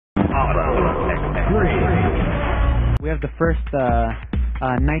We have the first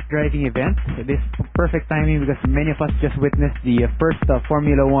night driving event. This is perfect timing because many of us just witnessed the first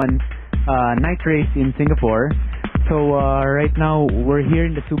Formula One night race in Singapore. So right now we're here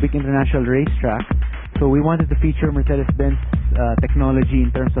in the Subic International Racetrack. So we wanted to feature Mercedes-Benz technology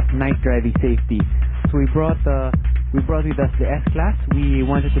in terms of night driving safety. So we brought with us the S-Class. We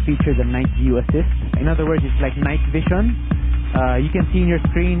wanted to feature the night view assist. In other words, it's like night vision. You can see in your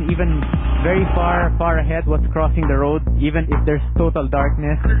screen even very far ahead what's crossing the road, even if there's total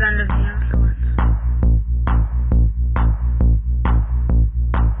darkness.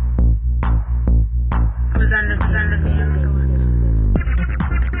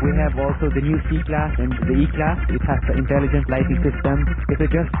 We have also the new C-Class and the E-Class. It has the intelligent lighting system. It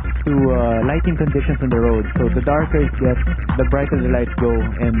adjusts to lighting conditions on the road. So the darker it gets, the brighter the lights go.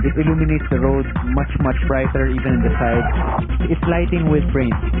 And it illuminates the road much brighter even in the side. It's lighting with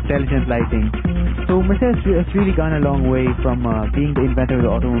brains, intelligent lighting. So Mercedes has really gone a long way from being the inventor of the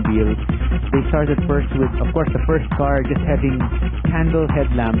automobile. They started first with, of course, the first car just having candle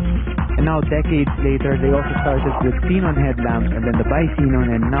headlamps. And now decades later, they also started with xenon headlamps and then the bi-xenon,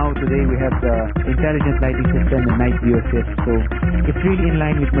 and now today we have the intelligent lighting system and night view assist. So it's really in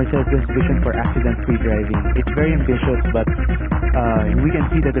line with Mercedes' vision for accident-free driving. It's very ambitious, but we can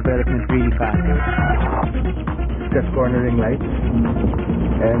see the development really fast. It's got cornering lights,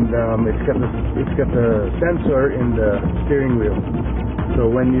 and it's got the sensor in the steering wheel. So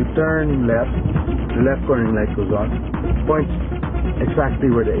when you turn left, the left cornering light goes on. It points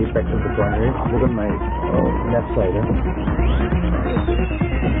exactly where the apex of the corner is. Look on my left side.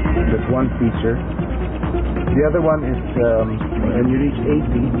 That's one feature. The other one is when you reach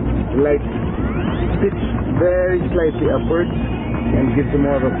 80, the light pitch very slightly upwards and gives you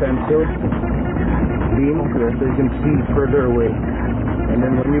more of a pencil beam, so you can see further away. And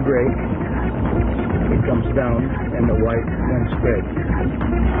then when you brake, it comes down and the white then spreads.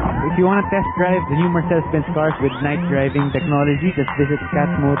 If you want to test drive the new Mercedes-Benz cars with night driving technology, just visit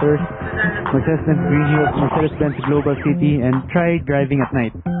Cat Motors, Mercedes-Benz Green Hills, Mercedes-Benz Global City, and try driving at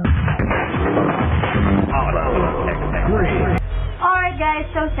night. Alright guys,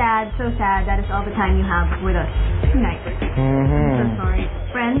 so sad. That is all the time you have with us tonight. I'm so sorry.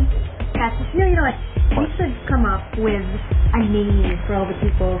 Friends, Cat, you know what? We should come up with a name for all the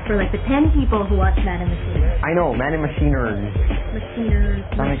people, for like the 10 people who watch Man and Machine. I know, Man and Machiners. Machiners.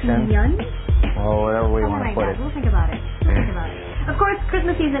 That makes sense. Oh, whatever way you want to put it. We'll think about it. Of course,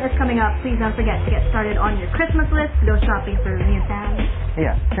 Christmas season is coming up. Please don't forget to get started on your Christmas list. Go shopping for me and Sam.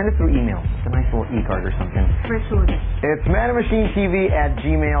 Yeah, send it through email. It's a nice little e-card or something. Virtually. It's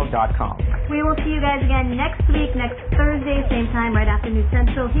manandmachinetv@gmail.com. We will see you guys again next week, next Thursday, same time, right after News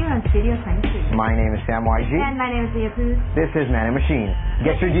Central, here on Studio 23. My name is Sam YG. And my name is Leah Puz. This is Man and Machine.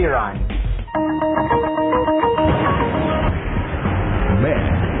 Get your gear on. Man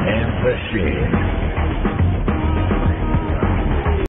and Machine.